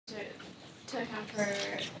to account for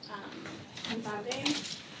confounding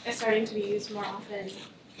is starting to be used more often.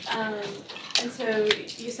 And so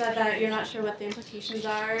you said that you're not sure what the implications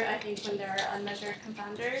are, I think, when there are unmeasured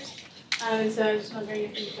confounders. And so I was just wondering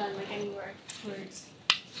if you've done like any work towards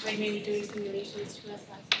like maybe doing simulations to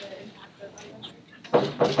assess the impact of unmeasured.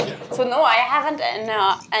 So no, I haven't,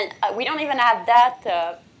 and we don't even have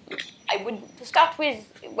that. To start with,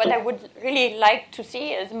 what I would really like to see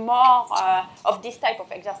is more of this type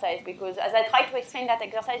of exercise, because as I try to explain, that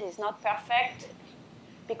exercise is not perfect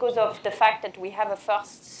because of the fact that we have a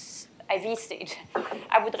first IV stage.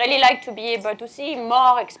 I would really like to be able to see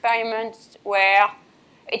more experiments where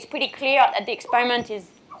it's pretty clear that the experiment is,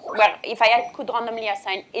 well, if I could randomly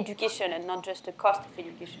assign education and not just the cost of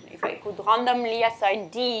education, if I could randomly assign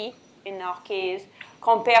D in our case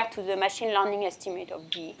compared to the machine learning estimate of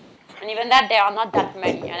D. And even that, there are not that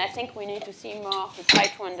many. And I think we need to see more to try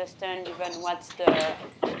to understand even what's the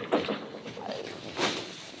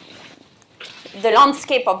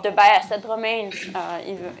landscape of the bias that remains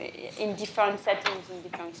in different settings, in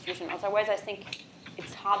different institutions. Otherwise, I think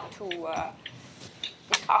it's hard to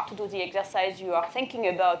do the exercise you are thinking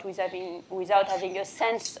about without having a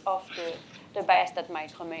sense of the bias that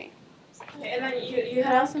might remain. Okay, and then you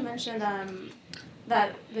had also mentioned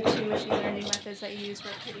that the two machine learning methods that you used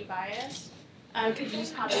were pretty biased. Could you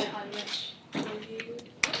just comment on which one you used?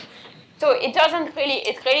 So it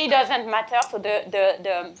really doesn't matter. So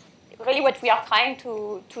really what we are trying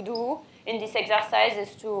to do in this exercise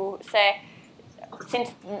is to say,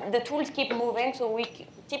 since the tools keep moving, so we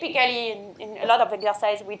typically in a lot of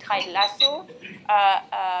exercises we tried lasso,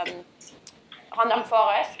 random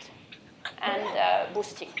forest, and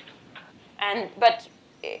boosting. But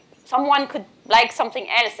someone could like something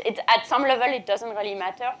else. At some level, it doesn't really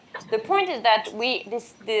matter. The point is that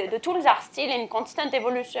the tools are still in constant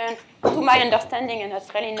evolution, to my understanding, and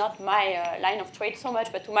that's really not my line of trade so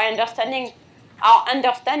much, but to my understanding, our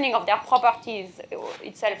understanding of their properties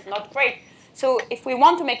itself not great. So if we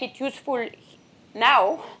want to make it useful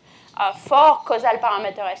now for causal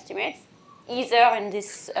parameter estimates, either in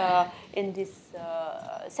this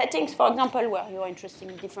settings, for example, where you're interested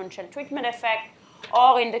in differential treatment effect,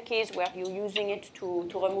 or in the case where you're using it to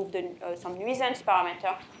remove some nuisance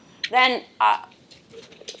parameter, then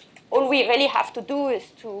all we really have to do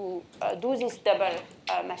is to do this double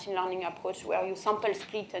machine learning approach where you sample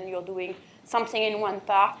split and you're doing something in one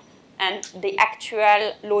part and the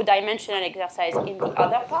actual low dimensional exercise in the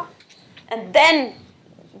other part. And then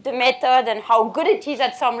the method and how good it is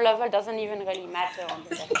at some level doesn't even really matter on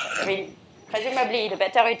the left side. I mean, presumably, the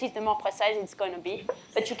better it is, the more precise it's going to be.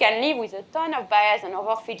 But you can live with a ton of bias and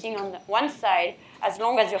overfitting on one side as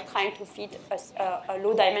long as you're trying to fit a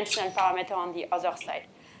low-dimensional parameter on the other side.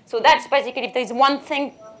 So that's basically, if there's one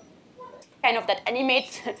thing kind of that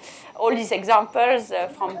animates all these examples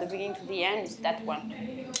from the beginning to the end, is that one.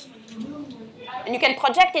 And you can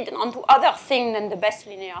project it onto other things than the best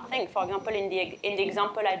linear thing. For example, in the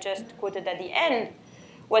example I just quoted at the end,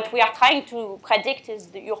 what we are trying to predict is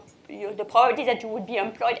the probability that you would be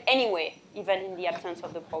employed anyway, even in the absence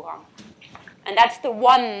of the program. And that's the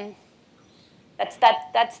one.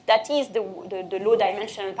 That is the low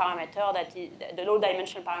dimensional parameter. That is the low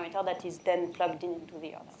dimensional parameter that is then plugged into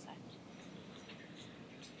the other side.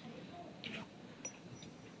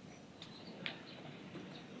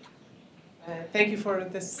 Thank you for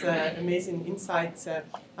this amazing insights.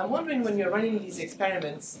 I'm wondering, when you're running these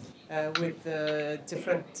experiments with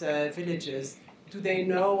different villages, do they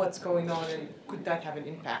know what's going on, and could that have an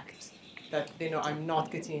impact? That they know I'm not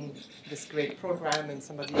getting this great program and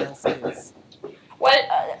somebody else is?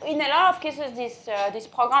 Well, in a lot of cases, these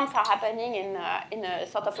programs are happening in a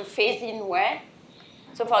sort of a phase-in way.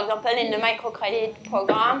 So, for example, in the microcredit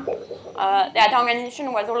program, that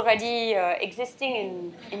organization was already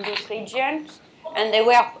existing in these regions, and they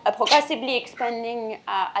were progressively expanding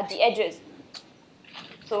at the edges.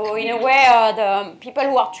 So, in a way, the people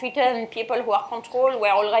who are treated and people who are controlled were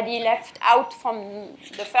already left out from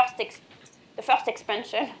the first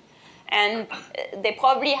expansion, and they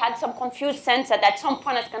probably had some confused sense that at some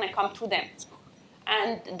point it's going to come to them.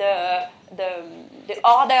 And the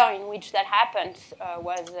order in which that happened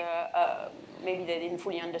was maybe they didn't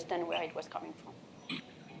fully understand where it was coming from.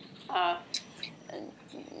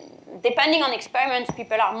 Depending on experiments,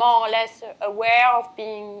 people are more or less aware of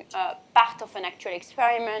being part of an actual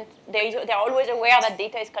experiment. They're always aware that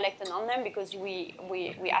data is collected on them because we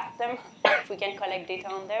ask them if we can collect data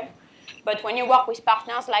on them. But when you work with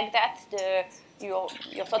partners like that, you're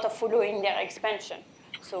sort of following their expansion.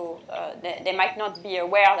 So they might not be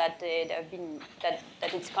aware that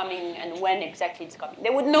that it's coming and when exactly it's coming.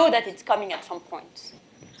 They would know that it's coming at some point.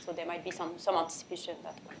 So there might be some anticipation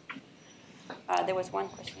that way. There was one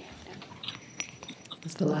question. Yeah.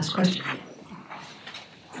 That's the last question.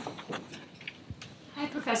 Hi,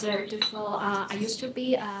 Professor Duflo. I used to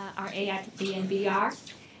be RA at BNBR,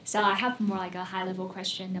 so I have more like a high-level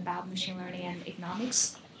question about machine learning and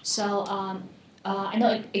economics. So I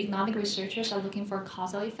know economic researchers are looking for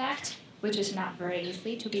causal effect, which is not very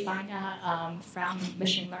easy to be found from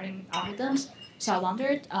machine learning algorithms. So I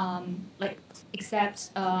wondered,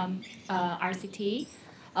 except RCT,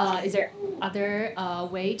 is there other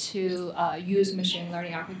way to use machine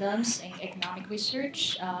learning algorithms in economic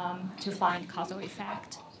research to find causal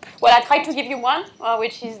effect? Well, I tried to give you one,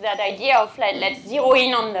 which is that idea of let's zero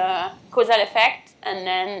in on the causal effect and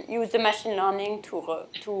then use the machine learning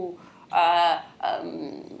to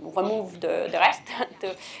remove the rest,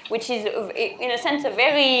 which is, in a sense, a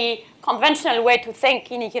very conventional way to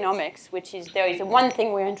think in economics, which is there is one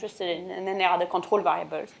thing we're interested in, and then there are the control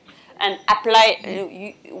variables, and apply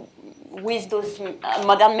with those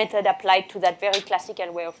modern methods applied to that very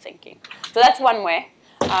classical way of thinking. So that's one way.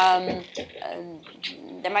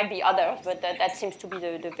 There might be others, but that seems to be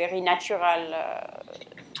the very natural,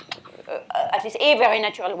 at least a very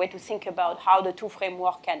natural way to think about how the two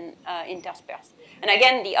frameworks can intersperse. And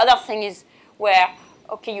again, the other thing is where,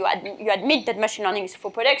 okay, you admit that machine learning is for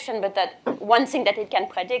prediction, but that one thing that it can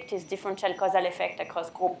predict is differential causal effect across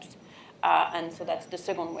groups. And so that's the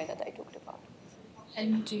second way that I talked about.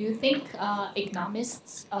 And do you think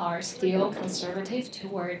economists are still conservative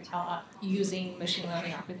toward using machine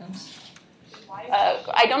learning algorithms?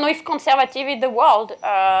 I don't know if conservative is the word.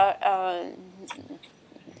 I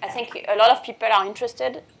think a lot of people are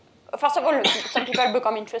interested. First of all, some people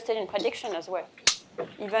become interested in prediction as well.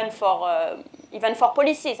 Even for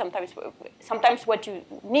policy, sometimes what you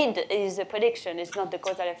need is a prediction, it's not the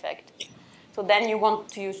causal effect. So then you want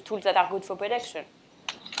to use tools that are good for prediction.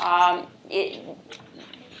 So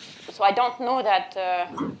I don't know that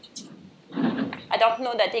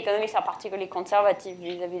economists are particularly conservative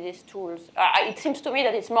vis-à-vis these tools. It seems to me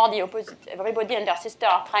that it's more the opposite. Everybody and their sister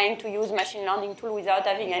are trying to use machine learning tools without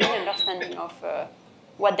having any understanding of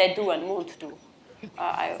what they do and won't do.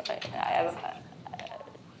 I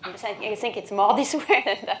think it's more this way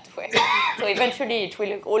than that way. So eventually it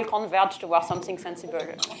will all converge towards something sensible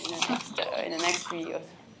in the next few years.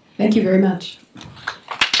 Thank you very much.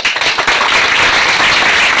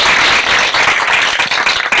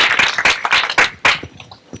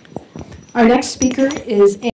 Our next speaker is